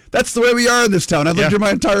term, but that's the way we are in this town. I've lived here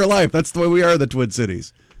my entire life. That's the way we are in the Twin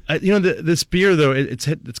Cities. This beer, though,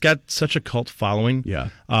 it's got such a cult following. Yeah.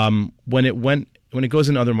 When it goes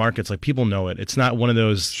into other markets, like, people know it. It's not one of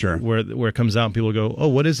those where it comes out and people go, oh,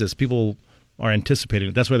 what is this? People are anticipating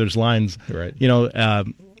it. That's why there's lines, Right.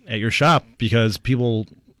 At your shop, because people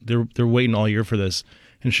they're waiting all year for this.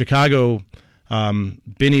 In Chicago,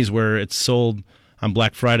 Binny's, where it's sold on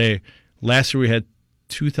Black Friday, last year we had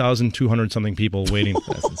 2,200 something people waiting.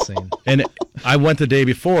 That's insane. And I went the day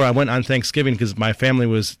before. I went on Thanksgiving because my family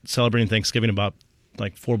was celebrating Thanksgiving about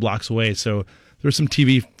like 4 blocks away. So there were some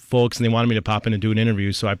TV folks, and they wanted me to pop in and do an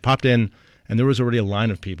interview. So I popped in, and there was already a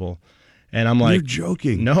line of people. And I'm like, You're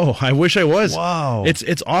joking. No, I wish I was. Wow.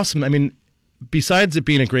 It's awesome. I mean, besides it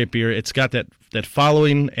being a great beer, it's got that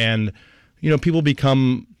following, and people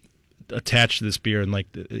become attached to this beer, and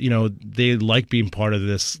they like being part of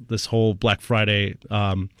this whole Black Friday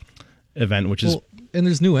event, which is. And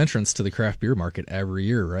there's new entrants to the craft beer market every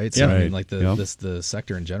year, right? So Yeah. I mean, like the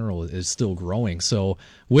sector in general is still growing. So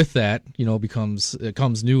with that,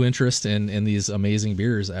 comes new interest in these amazing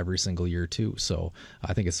beers every single year too. So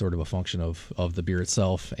I think it's sort of a function of the beer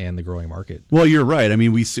itself and the growing market. Well, you're right. I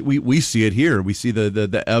mean, we see it here. We see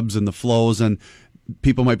the ebbs and the flows, and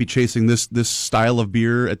people might be chasing this style of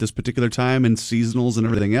beer at this particular time, and seasonals and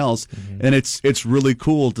everything else. Mm-hmm. And it's really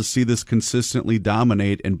cool to see this consistently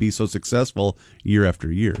dominate and be so successful year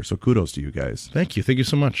after year. So kudos to you guys. Thank you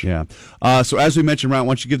so much. Yeah. So as we mentioned, Ryan,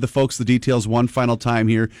 why don't you give the folks the details one final time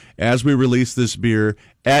here as we release this beer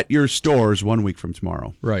at your stores 1 week from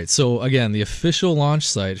tomorrow. Right. So again, the official launch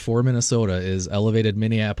site for Minnesota is Elevated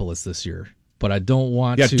Minneapolis this year. But I don't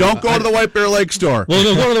want to. Yeah, don't go to the White Bear Lake store. Well,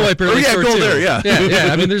 no, go to the White Bear Lake store go too. there, yeah.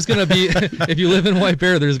 Yeah. I mean, there's going to be, if you live in White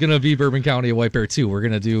Bear, there's going to be Bourbon County at White Bear too. We're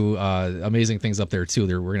going to do amazing things up there too.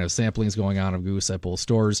 We're going to have samplings going on of Goose at both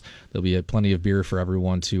stores. There'll be plenty of beer for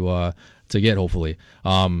everyone to get, hopefully.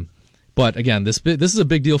 But again, this is a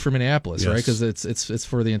big deal for Minneapolis, right? Because it's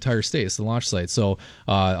for the entire state. It's the launch site. So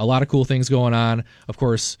a lot of cool things going on. Of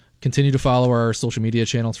course, continue to follow our social media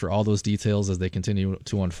channels for all those details as they continue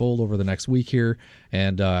to unfold over the next week here.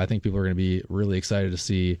 And I think people are going to be really excited to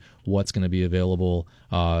see what's going to be available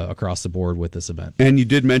across the board with this event. And you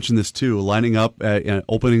did mention this too, lining up,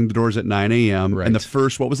 opening the doors at 9 a.m. Right. And the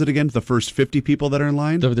first, what was it again? The first 50 people that are in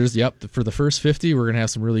line? For the first 50, we're going to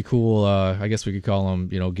have some really cool, I guess we could call them,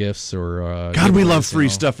 gifts or. God, we love free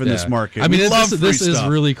stuff in this market. I mean, this is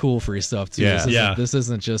really cool free stuff too. Yeah. This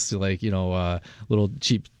isn't just like, little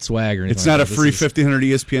cheap swag or anything. It's not a free 1,500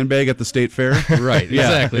 ESPN bag at the state fair. Right,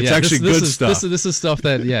 exactly. It's actually good stuff. This is stuff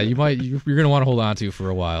that, you're going to want to hold on to for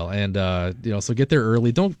a while. And, so get there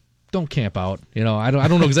early. Don't camp out. I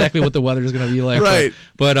don't know exactly what the weather is going to be like. Right.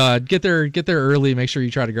 But get there early. Make sure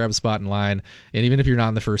you try to grab a spot in line. And even if you're not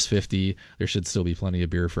in the first 50, there should still be plenty of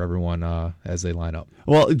beer for everyone as they line up.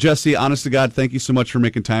 Well, Jesse, honest to God, thank you so much for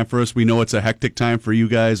making time for us. We know it's a hectic time for you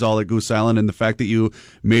guys all at Goose Island, and the fact that you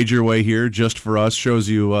made your way here just for us shows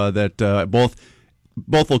you that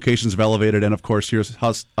both locations have elevated, and of course, here's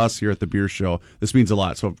us here at the Beer Show. This means a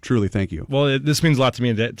lot, so truly thank you. Well, this means a lot to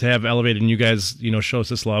me to have elevated, and you guys, show us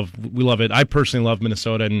this love. We love it. I personally love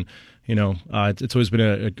Minnesota, and it's always been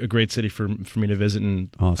a great city for me to visit, and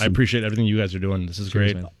awesome. I appreciate everything you guys are doing. This is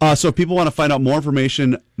great. So if people want to find out more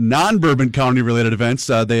information, non-Bourbon County related events,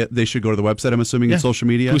 they should go to the website, I'm assuming, and social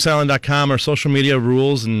media. GooseIsland.com, our social media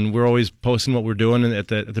rules, and we're always posting what we're doing at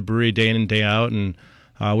the brewery day in and day out, and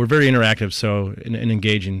we're very interactive, and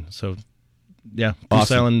engaging. So, yeah, Goose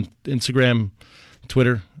awesome. Island, Instagram,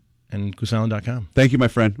 Twitter, and GooseIsland.com. Thank you, my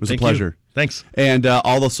friend. It was a pleasure. Thanks. And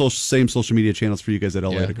all the same social media channels for you guys at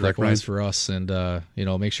Elevated, correct, Ryan? Likewise for us. And,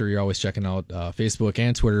 make sure you're always checking out Facebook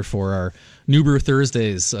and Twitter for our New Brew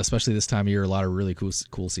Thursdays, especially this time of year. A lot of really cool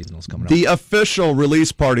seasonals coming up. The official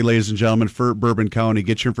release party, ladies and gentlemen, for Bourbon County.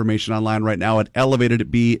 Get your information online right now at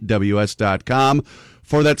elevatedbws.com.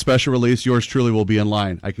 For that special release, yours truly will be in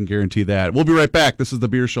line. I can guarantee that. We'll be right back. This is The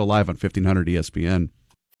Beer Show live on 1500 ESPN.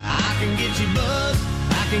 I can get you buzzed,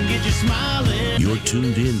 I can get you smiling. You're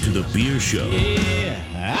tuned in to The Beer Show.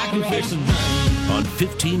 Yeah, I can fix a drink. On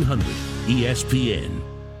 1500 ESPN.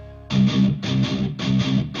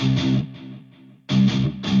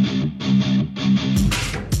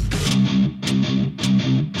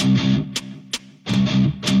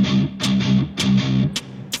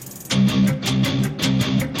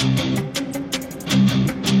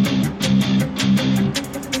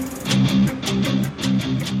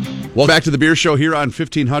 Welcome back to the Beer Show here on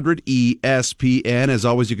 1500 ESPN. As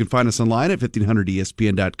always, you can find us online at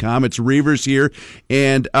 1500ESPN.com. It's Reavers here,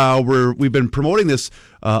 and we've been promoting this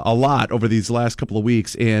a lot over these last couple of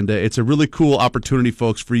weeks, and it's a really cool opportunity,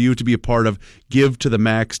 folks, for you to be a part of Give to the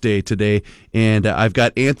Max Day today. And I've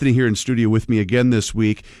got Anthony here in studio with me again this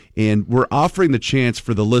week, and we're offering the chance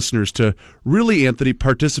for the listeners to really, Anthony,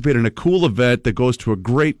 participate in a cool event that goes to a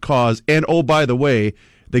great cause. And, oh, by the way,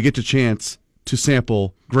 they get a chance to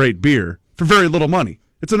sample great beer for very little money.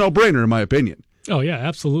 It's a no-brainer, in my opinion. Oh, yeah,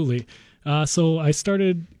 absolutely. So I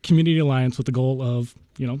started Community Alliance with the goal of,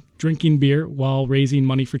 drinking beer while raising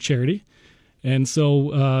money for charity. And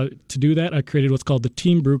so to do that, I created what's called the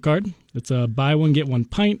Team Brew Card. It's a buy one, get one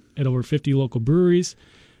pint at over 50 local breweries.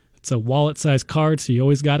 It's a wallet-sized card, so you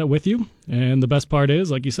always got it with you. And the best part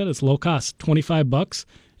is, like you said, it's low cost, $25,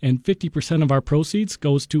 and 50% of our proceeds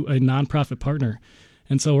goes to a nonprofit partner.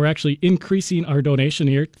 And so we're actually increasing our donation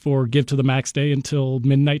here for Give to the Max Day until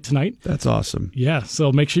midnight tonight. That's awesome. Yeah,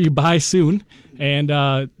 so make sure you buy soon. And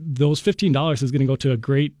those $15 is going to go to a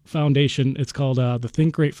great foundation. It's called the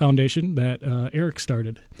Think Great Foundation that Eric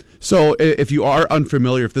started. So if you are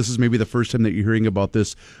unfamiliar, if this is maybe the first time that you're hearing about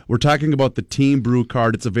this, we're talking about the Team Brew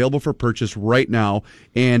Card. It's available for purchase right now,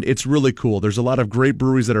 and it's really cool. There's a lot of great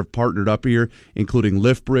breweries that have partnered up here, including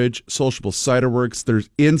Liftbridge, Sociable Cider Works. There's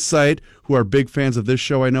Insight, who are big fans of this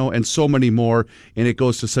show, I know, and so many more, and it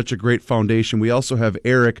goes to such a great foundation. We also have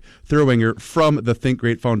Eric Thurwinger from the Think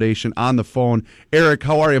Great Foundation on the phone. Eric,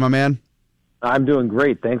 how are you, my man? I'm doing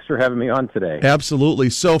great. Thanks for having me on today.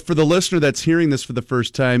 Absolutely. So for the listener that's hearing this for the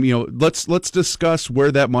first time, let's discuss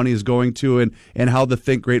where that money is going to and how the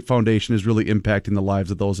Think Great Foundation is really impacting the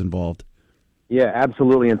lives of those involved. Yeah,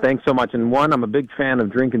 absolutely. And thanks so much. And one, I'm a big fan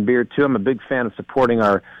of drinking beer. Two, I'm a big fan of supporting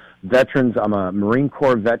our veterans. I'm a Marine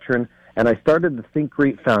Corps veteran, and I started the Think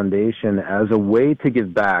Great Foundation as a way to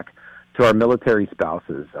give back to our military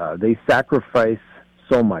spouses. They sacrifice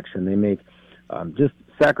so much, and they make just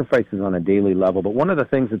sacrifices on a daily level, but one of the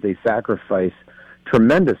things that they sacrifice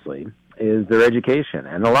tremendously is their education,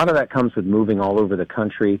 and a lot of that comes with moving all over the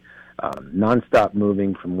country, nonstop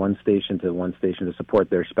moving from one station to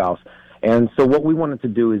support their spouse. And so what we wanted to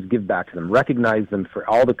do is give back to them, recognize them for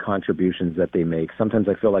all the contributions that they make. Sometimes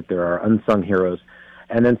I feel like there are unsung heroes,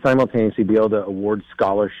 and then simultaneously be able to award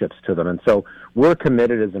scholarships to them. And so we're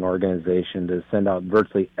committed as an organization to send out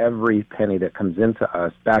virtually every penny that comes into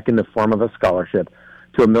us back in the form of a scholarship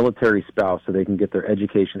to a military spouse so they can get their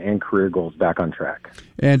education and career goals back on track.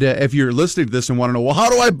 And if you're listening to this and want to know, well, how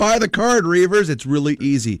do I buy the card, Reavers? It's really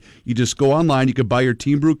easy. You just go online. You can buy your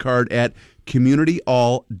Team Brew card at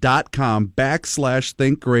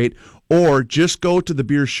communityall.com/thinkgreat, or just go to the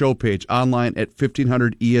beer show page online at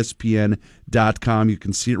 1500ESPN.com. You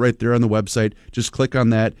can see it right there on the website. Just click on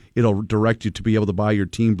that. It'll direct you to be able to buy your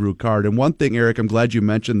Team Brew card. And one thing, Eric, I'm glad you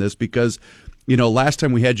mentioned this because, you know, last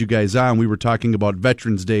time we had you guys on, we were talking about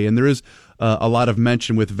Veterans Day, and there is a lot of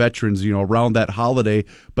mention with veterans, you know, around that holiday.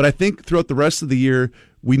 But I think throughout the rest of the year,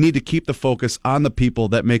 we need to keep the focus on the people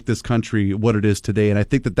that make this country what it is today. And I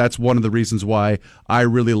think that that's one of the reasons why I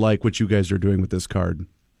really like what you guys are doing with this card.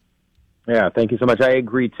 Yeah, thank you so much. I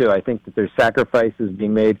agree, too. I think that there's sacrifices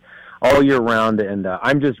being made all year round, and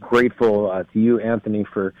I'm just grateful to you, Anthony,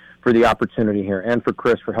 for the opportunity here, and for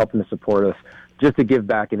Chris for helping to support us, just to give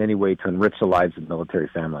back in any way to enrich the lives of military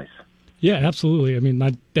families. Yeah, absolutely. I mean,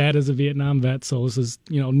 my dad is a Vietnam vet, so this is,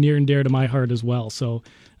 you know, near and dear to my heart as well. So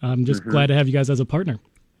I'm just glad to have you guys as a partner.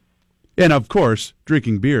 And of course,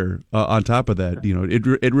 drinking beer on top of that, you know,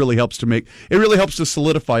 it really helps to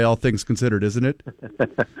solidify all things considered, isn't it?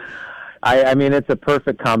 I mean, it's a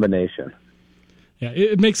perfect combination. Yeah,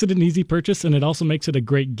 it makes it an easy purchase, and it also makes it a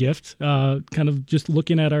great gift. Kind of just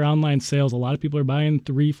looking at our online sales, a lot of people are buying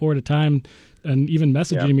 3, 4 at a time, and even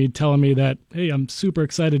messaging me, telling me that, hey, I'm super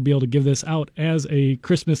excited to be able to give this out as a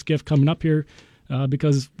Christmas gift coming up here,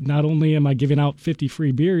 because not only am I giving out 50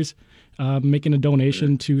 free beers, making a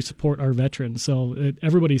donation to support our veterans. So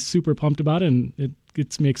everybody's super pumped about it, and it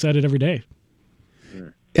gets me excited every day.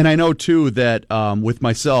 And I know, too, that with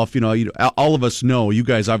myself, you know, all of us know you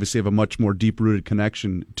guys obviously have a much more deep-rooted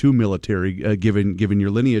connection to military, given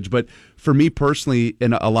your lineage. But for me personally,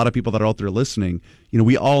 and a lot of people that are out there listening, you know,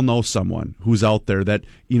 we all know someone who's out there that,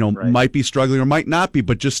 you know, might be struggling or might not be,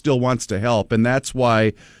 but just still wants to help. And that's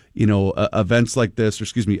why, you know, events like this, or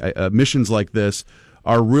excuse me, missions like this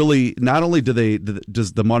are really, not only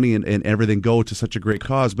does the money and everything go to such a great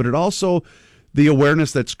cause, but it also, the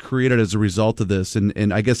awareness that's created as a result of this,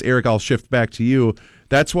 and I guess, Eric, I'll shift back to you.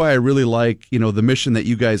 That's why I really like, you know, the mission that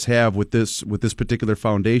you guys have with this particular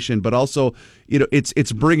foundation, but also, you know,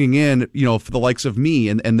 it's bringing in, you know, for the likes of me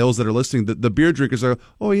and those that are listening, the beer drinkers are,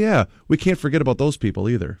 oh yeah, we can't forget about those people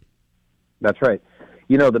either. That's right.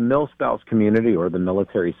 You know, the mil spouse community, or the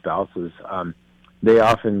military spouses, they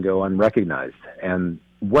often go unrecognized, and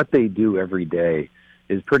what they do every day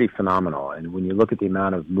is pretty phenomenal. And when you look at the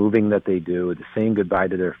amount of moving that they do, the saying goodbye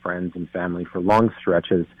to their friends and family for long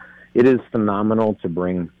stretches, it is phenomenal to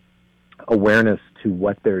bring awareness to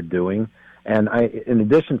what they're doing. And in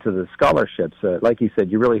addition to the scholarships, like you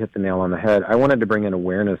said, you really hit the nail on the head. I wanted to bring in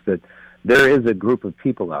awareness that there is a group of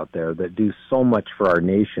people out there that do so much for our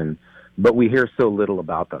nation, but we hear so little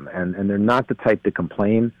about them. And they're not the type to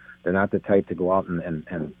complain. They're not the type to go out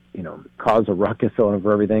and you know, cause a ruckus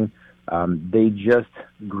over everything. They just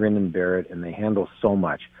grin and bear it, and they handle so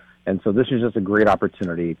much. And so this is just a great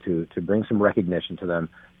opportunity to bring some recognition to them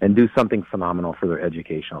and do something phenomenal for their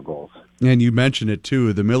educational goals. And you mentioned it,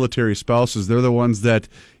 too, the military spouses, they're the ones that,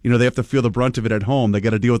 you know, they have to feel the brunt of it at home. They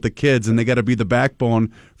got to deal with the kids, and they got to be the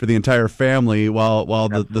backbone for the entire family while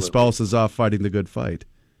the spouse is off fighting the good fight.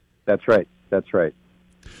 That's right. That's right.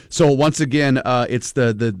 So once again, it's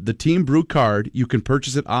the Team Brew card. You can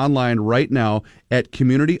purchase it online right now at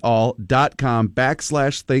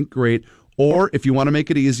communityall.com/thinkgreat. Or if you want to make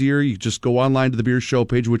it easier, you just go online to the Beer Show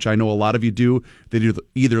page, which I know a lot of you do. They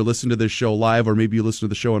either listen to this show live or maybe you listen to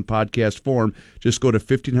the show in podcast form. Just go to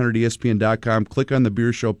 1500ESPN.com, click on the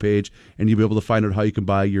Beer Show page, and you'll be able to find out how you can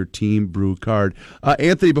buy your Team Brew card.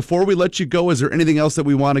 Anthony, before we let you go, is there anything else that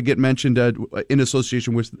we want to get mentioned in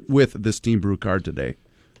association with this Team Brew card today?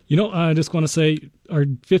 You know, I just want to say our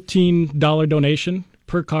 $15 donation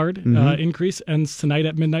per card increase ends tonight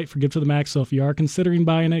at midnight for Give to the Max. So if you are considering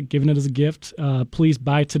buying it, giving it as a gift, please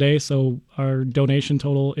buy today so our donation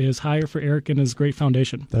total is higher for Eric and his great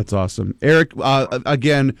foundation. That's awesome. Eric,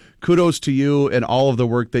 again, kudos to you and all of the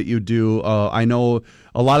work that you do. I know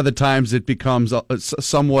a lot of the times it becomes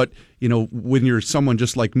somewhat, you know, when you're someone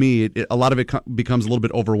just like me, a lot of it becomes a little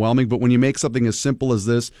bit overwhelming. But when you make something as simple as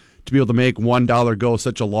this, to be able to make $1 go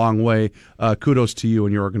such a long way, kudos to you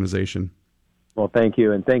and your organization. Well, thank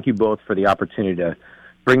you, and thank you both for the opportunity to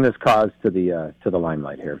bring this cause to the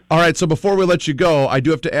limelight here. All right, so before we let you go, I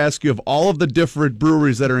do have to ask you, of all of the different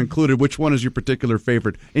breweries that are included, which one is your particular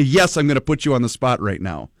favorite? And yes, I'm going to put you on the spot right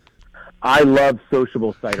now. I love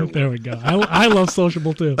sociable cider. There we go. I love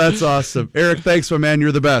sociable too. That's awesome. Eric, thanks, my man.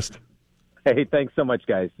 You're the best. Hey, thanks so much,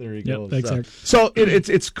 guys. There you Yep, go. thanks, Eric. So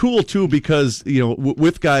it's cool too because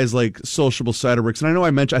with guys like Sociable Cider Works,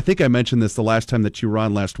 and I think I mentioned this the last time that you were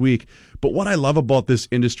on last week. But what I love about this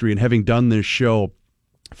industry and having done this show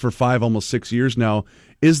for 5, almost 6 years now,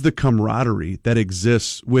 is the camaraderie that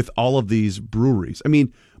exists with all of these breweries. I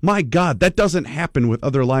mean, my God, that doesn't happen with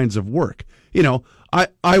other lines of work. I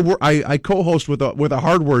co-host with a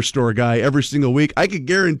hardware store guy every single week. I can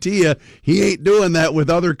guarantee you he ain't doing that with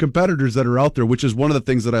other competitors that are out there, which is one of the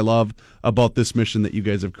things that I love about this mission that you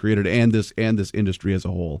guys have created and this industry as a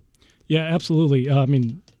whole. Yeah, absolutely. I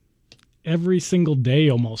mean, every single day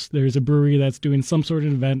almost there's a brewery that's doing some sort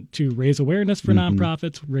of event to raise awareness for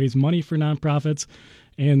nonprofits, raise money for nonprofits,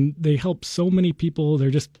 and they help so many people.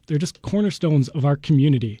 They're just cornerstones of our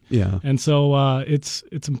community. Yeah. And so it's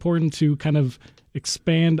important to kind of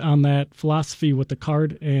expand on that philosophy with the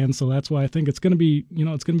card, and so that's why I think it's going to be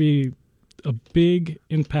a big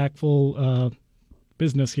impactful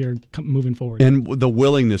business here moving forward. And the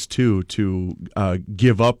willingness to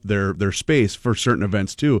give up their space for certain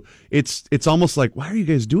events too. It's almost like, why are you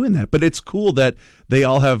guys doing that? But it's cool that they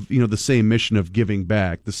all have the same mission of giving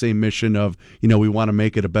back, the same mission of we want to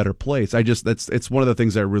make it a better place. It's one of the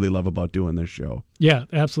things I really love about doing this show. Yeah,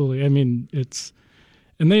 absolutely. I mean,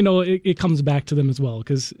 and they know it comes back to them as well,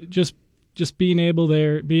 because just being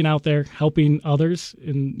out there helping others,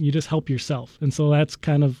 and you just help yourself, and so that's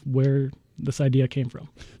kind of where this idea came from.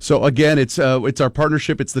 So again, it's our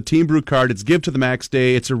partnership. It's the Team Brew Card. It's Give to the Max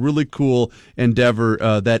Day. It's a really cool endeavor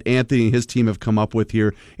that Anthony and his team have come up with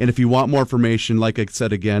here. And if you want more information, like I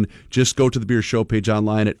said again, just go to the Beer Show page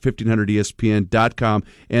online at 1500ESPN.com,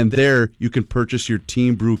 and there you can purchase your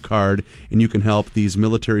Team Brew Card, and you can help these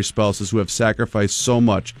military spouses who have sacrificed so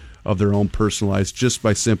much of their own personal lives just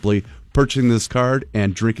by simply purchasing this card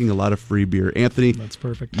and drinking a lot of free beer. Anthony, that's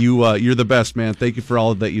perfect. You're the best, man. Thank you for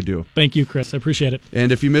all that you do. Thank you, Chris. I appreciate it.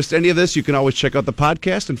 And if you missed any of this, you can always check out the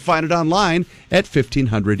podcast and find it online at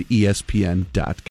 1500ESPN.com.